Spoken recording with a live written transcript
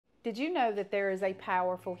Did you know that there is a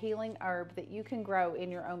powerful healing herb that you can grow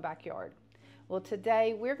in your own backyard? Well,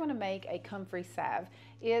 today we're going to make a Comfrey Salve.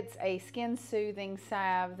 It's a skin soothing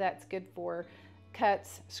salve that's good for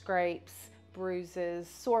cuts, scrapes, bruises,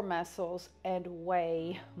 sore muscles, and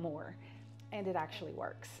way more. And it actually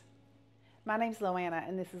works. My name's Loanna,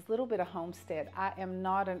 and this is Little Bit of Homestead. I am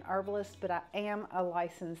not an herbalist, but I am a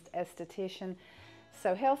licensed esthetician.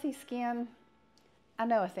 So healthy skin, I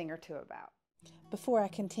know a thing or two about. Before I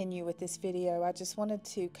continue with this video, I just wanted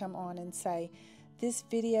to come on and say this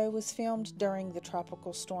video was filmed during the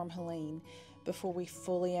tropical storm Helene, before we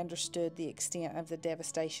fully understood the extent of the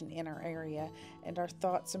devastation in our area, and our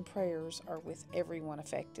thoughts and prayers are with everyone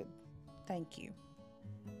affected. Thank you.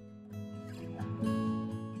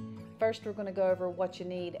 First, we're going to go over what you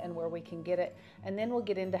need and where we can get it, and then we'll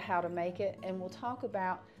get into how to make it, and we'll talk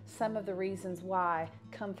about some of the reasons why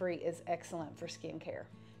Comfrey is excellent for skincare.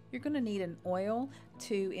 You're going to need an oil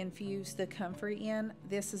to infuse the Comfrey in.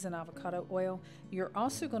 This is an avocado oil. You're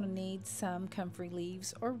also going to need some Comfrey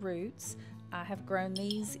leaves or roots. I have grown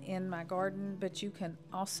these in my garden, but you can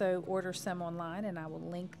also order some online, and I will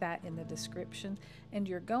link that in the description. And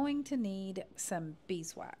you're going to need some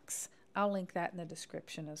beeswax. I'll link that in the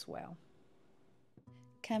description as well.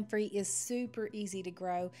 Comfrey is super easy to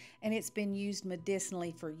grow, and it's been used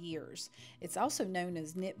medicinally for years. It's also known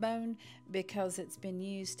as knit bone because it's been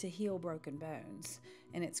used to heal broken bones.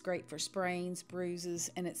 And it's great for sprains,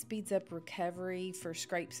 bruises, and it speeds up recovery for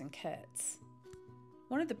scrapes and cuts.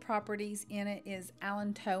 One of the properties in it is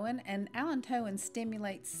allantoin, and allantoin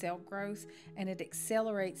stimulates cell growth and it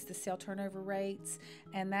accelerates the cell turnover rates,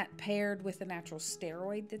 and that paired with the natural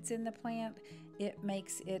steroid that's in the plant, it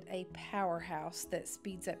makes it a powerhouse that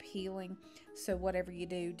speeds up healing. So whatever you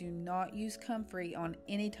do, do not use Comfrey on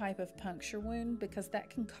any type of puncture wound, because that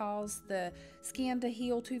can cause the skin to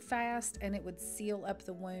heal too fast and it would seal up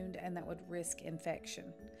the wound, and that would risk infection.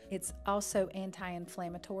 It's also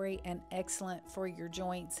anti-inflammatory and excellent for your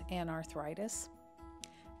joints and arthritis.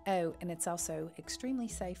 Oh, and it's also extremely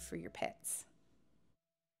safe for your pets.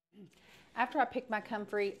 After I pick my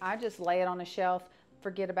Comfrey, I just lay it on a shelf,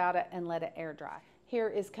 forget about it, and let it air dry. Here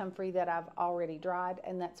is Comfrey that I've already dried,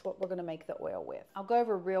 and that's what we're going to make the oil with. I'll go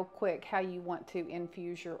over real quick how you want to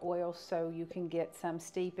infuse your oil so you can get some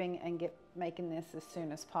steeping and get making this as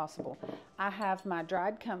soon as possible. I have my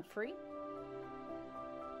dried Comfrey.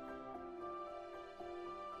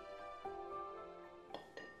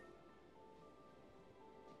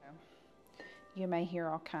 You may hear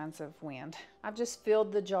all kinds of wind. I've just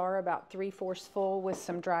filled the jar about 3/4 full with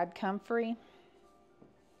some dried Comfrey.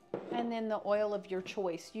 And then the oil of your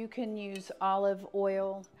choice. You can use olive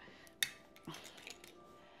oil.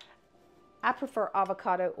 I prefer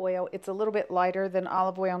avocado oil. It's a little bit lighter than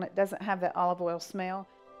olive oil, and it doesn't have that olive oil smell.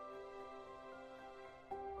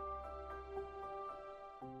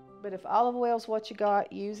 But if olive oil is what you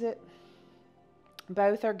got, use it.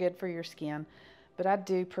 Both are good for your skin, but I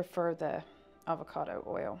do prefer the avocado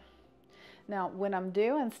oil. Now, when I'm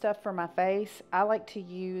doing stuff for my face, I like to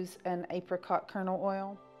use an apricot kernel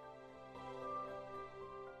oil.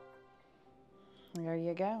 There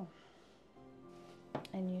you go.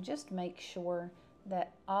 And you just make sure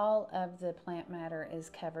that all of the plant matter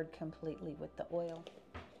is covered completely with the oil.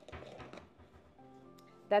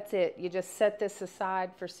 That's it. You just set this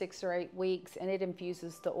aside for 6 or 8 weeks, and it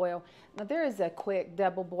infuses the oil. Now, there is a quick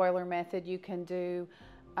double boiler method you can do.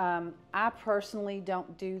 I personally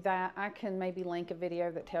don't do that. I can maybe link a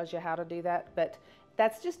video that tells you how to do that, but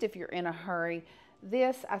that's just if you're in a hurry.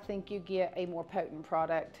 This, I think you get a more potent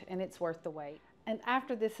product, and it's worth the wait. And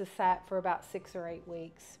after this is sat for about 6 or 8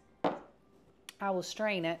 weeks, I will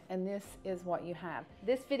strain it, and this is what you have.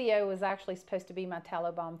 This video was actually supposed to be my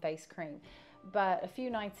tallow balm face cream, but a few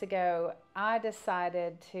nights ago, I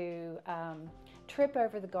decided to trip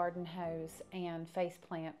over the garden hose and face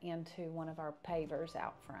plant into one of our pavers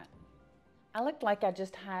out front. I looked like I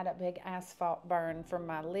just had a big asphalt burn from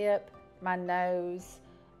my lip, my nose,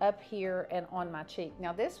 up here, and on my cheek.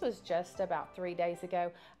 Now, this was just about 3 days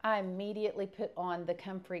ago. I immediately put on the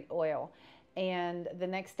Comfrey oil, and the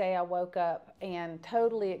next day I woke up and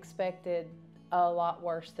totally expected a lot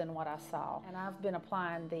worse than what I saw. And I've been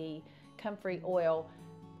applying the Comfrey oil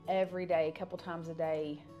every day, a couple times a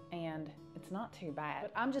day, and it's not too bad.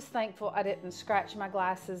 But I'm just thankful I didn't scratch my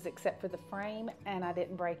glasses except for the frame, and I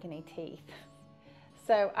didn't break any teeth.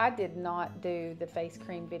 So I did not do the face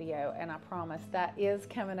cream video, and I promise that is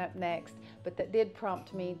coming up next, but that did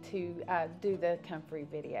prompt me to do the Comfrey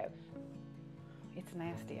video. It's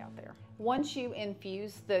nasty out there. once you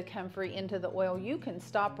infuse the comfrey into the oil, you can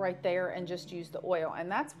stop right there and just use the oil.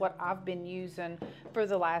 And that's what I've been using for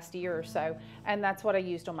the last year or so. And that's what I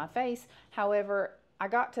used on my face. However, I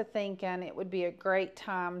got to thinking it would be a great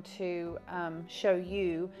time to show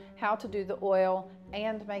you how to do the oil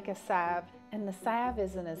and make a salve. And the salve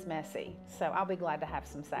isn't as messy, so I'll be glad to have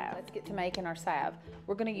some salve. Let's get to making our salve.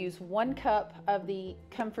 We're going to use 1 cup of the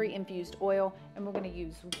comfrey infused oil, and we're going to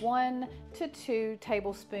use 1 to 2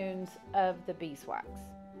 tablespoons of the beeswax.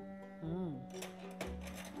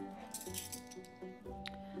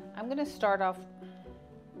 I'm going to start off,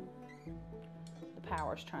 the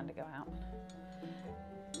power's trying to go out.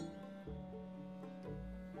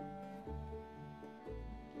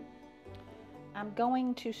 I'm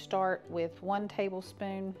going to start with 1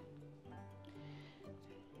 tablespoon.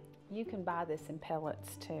 You can buy this in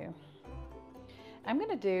pellets too. I'm going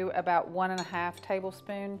to do about 1.5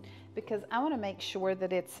 tablespoons because I want to make sure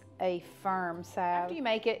that it's a firm salve. After you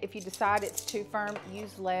make it, if you decide it's too firm,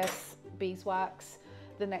 use less beeswax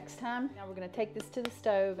the next time. Now we're going to take this to the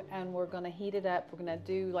stove and we're going to heat it up. We're going to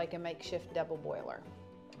do like a makeshift double boiler.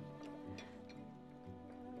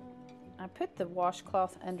 I put the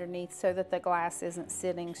washcloth underneath so that the glass isn't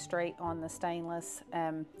sitting straight on the stainless.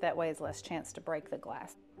 That way it's less chance to break the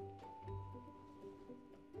glass.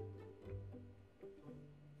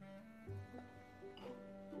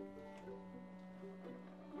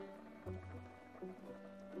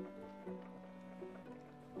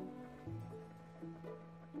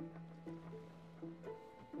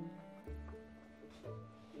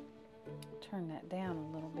 Turn that down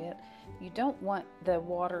a little bit. You don't want the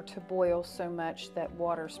water to boil so much that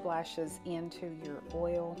water splashes into your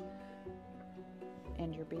oil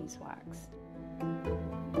and your beeswax.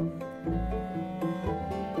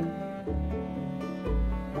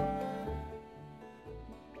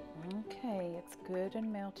 Okay, it's good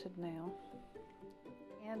and melted now.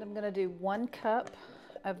 And I'm going to do 1 cup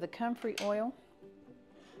of the comfrey oil.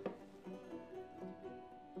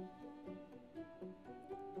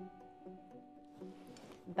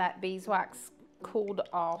 That beeswax cooled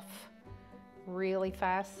off really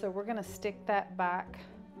fast, so we're going to stick that back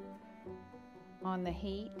on the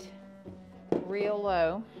heat real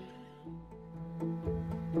low.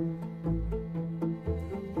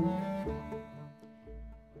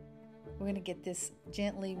 We're going to get this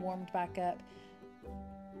gently warmed back up.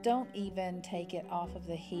 Don't even take it off of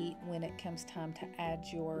the heat when it comes time to add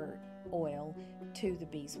your oil to the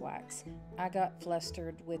beeswax. I got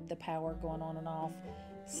flustered with the power going on and off,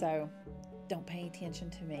 so don't pay attention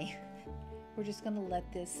to me. We're just going to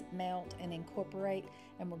let this melt and incorporate,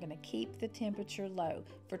 and we're going to keep the temperature low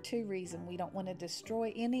for 2 reasons. We don't want to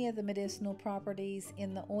destroy any of the medicinal properties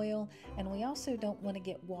in the oil, and we also don't want to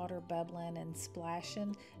get water bubbling and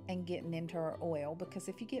splashing and getting into our oil, because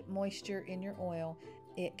if you get moisture in your oil,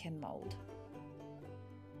 it can mold.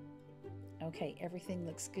 Okay, everything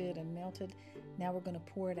looks good and melted. Now we're going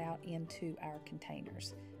to pour it out into our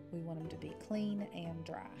containers. We want them to be clean and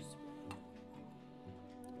dry.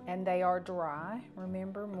 And they are dry.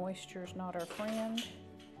 Remember, moisture is not our friend.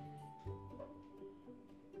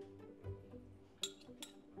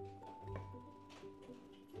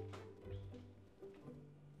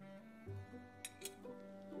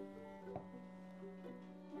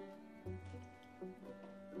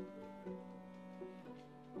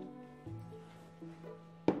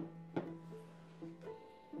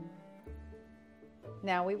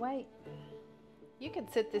 Now we wait. You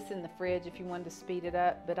could sit this in the fridge if you wanted to speed it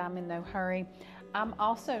up, but I'm in no hurry. I'm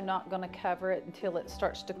also not going to cover it until it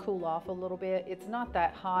starts to cool off a little bit. It's not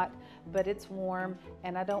that hot, but it's warm,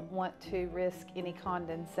 and I don't want to risk any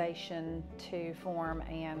condensation to form,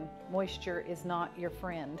 and moisture is not your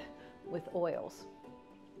friend with oils.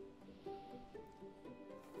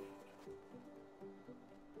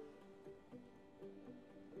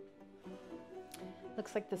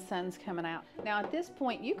 Looks like the sun's coming out. Now at this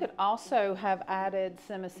point, you could also have added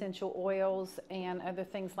some essential oils and other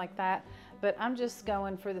things like that, but I'm just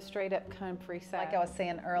going for the straight up comfrey salve. Like I was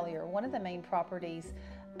saying earlier, one of the main properties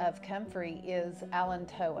of comfrey is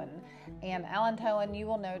allantoin. And allantoin, you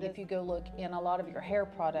will notice if you go look in a lot of your hair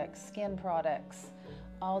products, skin products,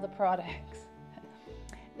 all the products,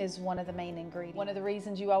 is one of the main ingredients. One of the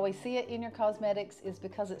reasons you always see it in your cosmetics is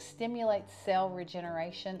because it stimulates cell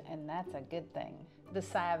regeneration, and that's a good thing. The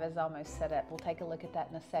salve is almost set up. We'll take a look at that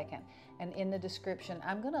in a second. And in the description,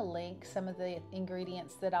 I'm going to link some of the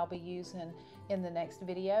ingredients that I'll be using in the next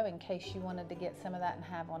video in case you wanted to get some of that and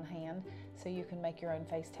have on hand so you can make your own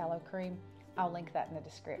face tallow cream. I'll link that in the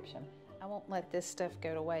description. I won't let this stuff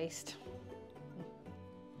go to waste.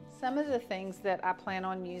 Some of the things that I plan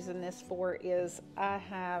on using this for is I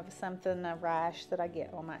have something, a rash that I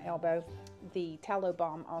get on my elbow. The tallow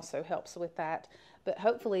balm also helps with that, but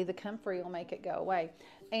hopefully the Comfrey will make it go away.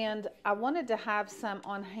 And I wanted to have some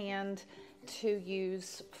on hand to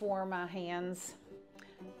use for my hands.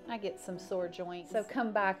 I get some sore joints, so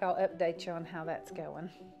come back, I'll update you on how that's going.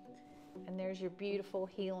 And there's your beautiful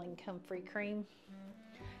healing Comfrey cream.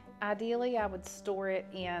 Ideally, I would store it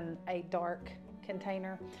in a dark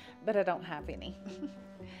container, but I don't have any.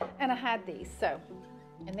 And I had these,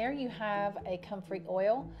 and there you have a Comfrey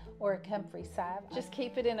oil or a Comfrey Salve. Just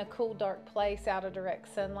keep it in a cool, dark place out of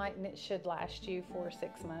direct sunlight, and it should last you for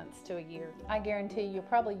 6 months to a year. I guarantee you'll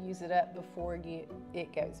probably use it up before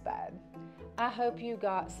it goes bad. I hope you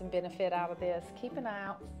got some benefit out of this. Keep an eye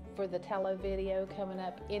out for the tallow video coming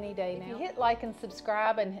up any day now. If you hit like and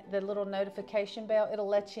subscribe and hit the little notification bell, it'll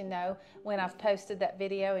let you know when I've posted that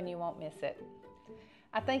video and you won't miss it.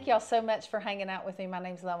 I thank y'all so much for hanging out with me. My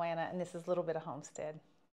name's Loanna, and this is Little Bit of Homestead.